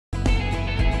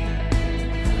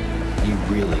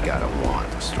really gotta want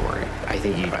the story. I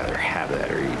think you'd either have that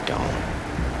or you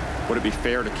don't. Would it be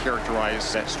fair to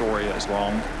characterize that story as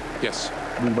wrong? Yes.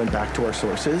 We went back to our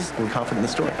sources. We're confident in the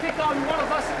story. Pick on one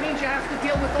of us, it means you have to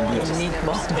deal with all of us. Unique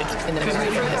moment in the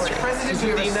American history. President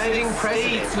of the United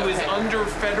States who is under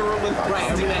federal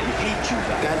indictment.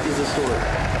 That is a story.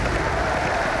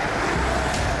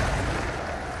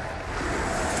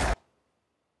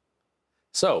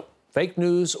 So, fake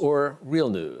news or real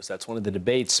news? That's one of the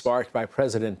debates sparked by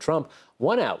President Trump.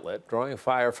 One outlet drawing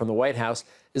fire from the White House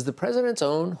is the president's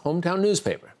own hometown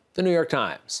newspaper, the New York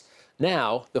Times.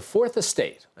 Now, The Fourth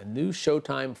Estate, a new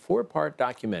Showtime 4-part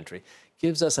documentary,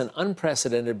 gives us an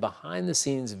unprecedented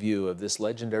behind-the-scenes view of this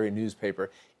legendary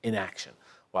newspaper in action,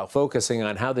 while focusing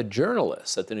on how the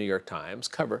journalists at the New York Times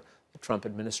cover the Trump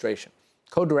administration.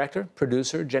 Co-director,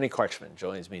 producer Jenny Karchman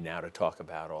joins me now to talk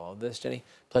about all of this. Jenny,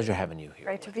 pleasure having you here.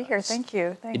 Great to be here. Thank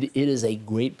you. Thanks. It is a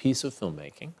great piece of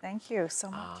filmmaking. Thank you so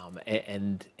much.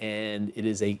 And it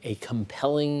is a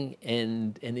compelling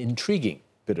and intriguing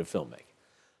bit of filmmaking.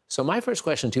 So my first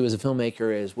question to you as a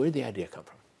filmmaker is, where did the idea come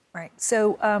from? Right.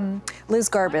 So Liz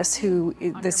Garbus, who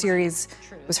the series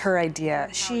was her idea,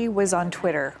 she was on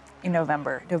Twitter in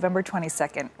November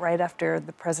 22nd, right after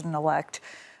the president-elect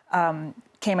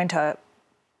came into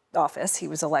office. He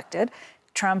was elected.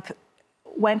 Trump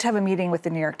went to have a meeting with the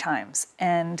New York Times,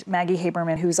 and Maggie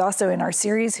Haberman, who's also in our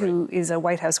series, who is a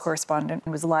White House correspondent,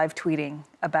 was live tweeting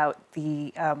about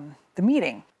the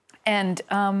meeting. And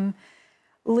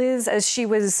Liz, as she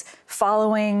was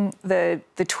following the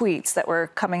tweets that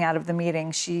were coming out of the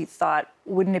meeting, she thought,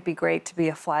 wouldn't it be great to be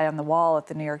a fly on the wall at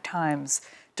the New York Times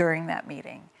during that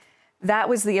meeting? That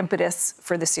was the impetus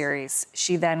for the series.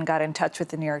 She then got in touch with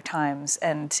the New York Times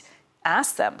and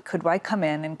asked them, could I come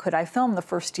in and could I film the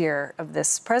first year of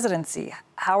this presidency?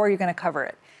 How are you going to cover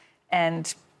it?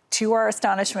 And to our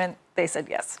astonishment, they said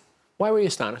yes. Why were you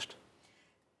astonished?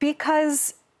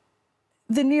 Because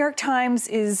the New York Times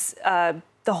is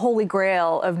the holy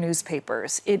grail of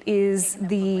newspapers. It is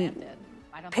the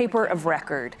paper of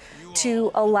record.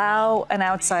 To allow an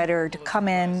outsider to come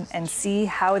in and see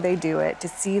how they do it, to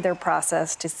see their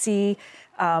process, to see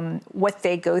what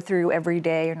they go through every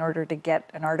day in order to get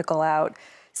an article out,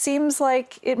 seems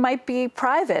like it might be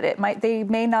private. They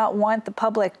may not want the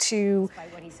public to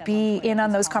be in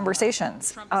on those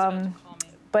conversations.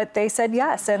 But they said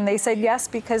yes, and they said yes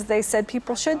because they said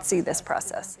people should see this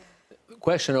process. The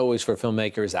question always for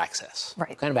filmmakers is access. Right.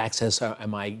 What kind of access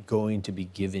am I going to be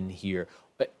given here?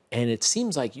 And it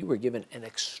seems like you were given an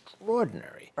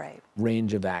extraordinary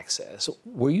range of access.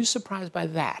 Were you surprised by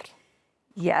that?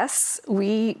 Yes,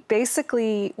 we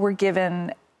basically were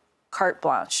given carte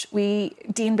blanche.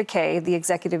 Dean Baquet, the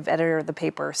executive editor of the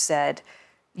paper, said,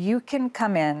 you can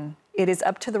come in. It is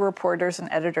up to the reporters and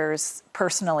editors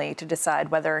personally to decide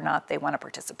whether or not they want to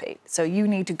participate. So you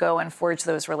need to go and forge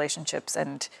those relationships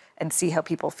and see how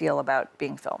people feel about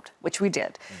being filmed, which we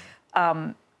did.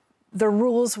 Mm-hmm. The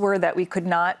rules were that we could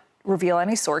not reveal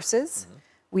any sources. Mm-hmm.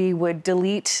 We would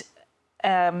delete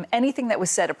anything that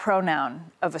was said a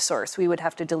pronoun of a source. We would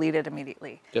have to delete it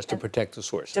immediately. Just to protect the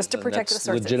sources. Just to protect the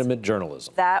sources. Legitimate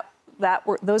journalism.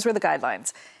 Those were the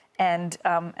guidelines. And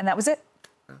that was it.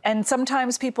 And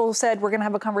sometimes people said, we're going to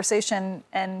have a conversation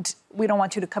and we don't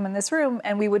want you to come in this room.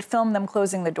 And we would film them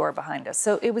closing the door behind us.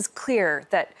 So it was clear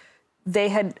that they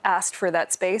had asked for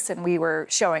that space and we were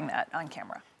showing that on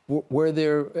camera. Were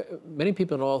there many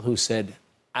people at all who said,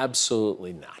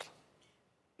 absolutely not?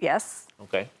 Yes.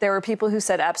 Okay. There were people who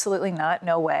said, absolutely not,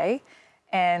 no way.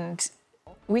 And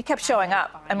we kept showing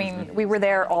up. I mean, we were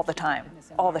there all the time.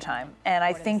 And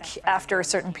I think after a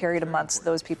certain period of months,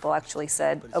 those people actually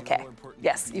said, okay,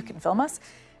 yes, you can film us.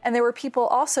 And there were people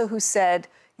also who said,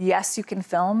 yes, you can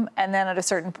film. And then at a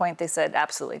certain point, they said,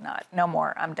 absolutely not, no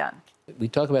more, I'm done. We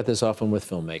talk about this often with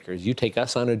filmmakers. You take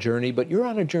us on a journey, but you're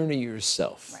on a journey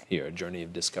yourself here, a journey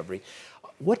of discovery.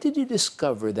 What did you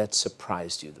discover that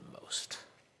surprised you the most?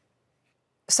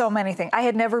 So many things. I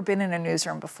had never been in a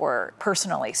newsroom before,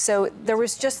 personally. So there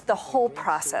was just the whole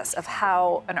process of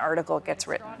how an article gets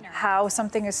written, how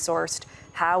something is sourced,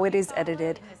 how it is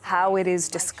edited, how it is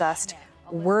discussed.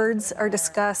 Words are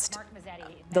discussed,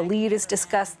 the lead is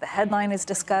discussed, the headline is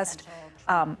discussed.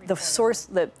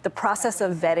 The process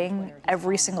of vetting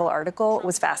every single article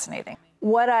was fascinating.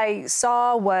 What I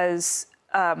saw was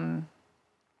the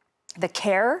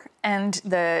care and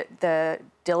the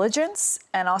diligence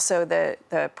and also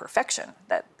the perfection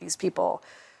that these people,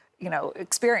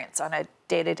 experience on a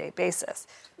day-to-day basis.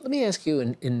 Let me ask you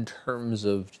in terms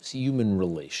of just human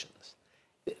relations.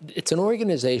 It's an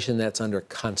organization that's under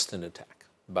constant attack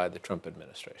by the Trump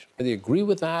administration. Whether you agree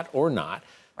with that or not,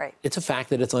 Right. It's a fact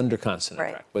that it's under constant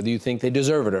Right. attack, whether you think they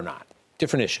deserve it or not.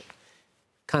 Different issue.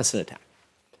 Constant attack.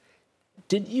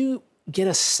 Did you get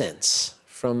a sense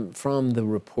from the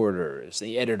reporters,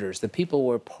 the editors, the people who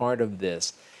were part of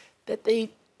this, that they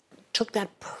took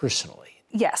that personally?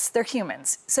 Yes, they're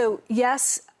humans. So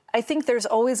yes, I think there's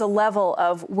always a level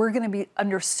of we're going to be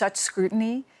under such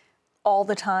scrutiny all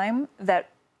the time that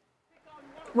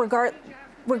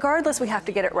regardless, we have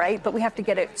to get it right, but we have to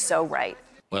get it so right.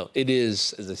 Well, it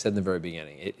is, as I said in the very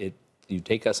beginning, you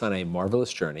take us on a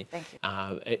marvelous journey. Thank you.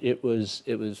 It was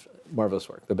marvelous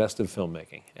work, the best of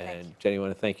filmmaking. And Jenny, I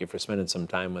want to thank you for spending some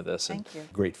time with us. Thank you.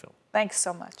 Great film. Thanks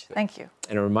so much. Thank you.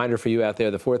 And a reminder for you out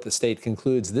there, The Fourth Estate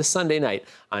concludes this Sunday night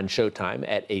on Showtime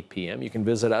at 8 p.m. You can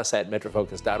visit us at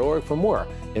metrofocus.org for more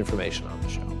information on the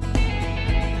show.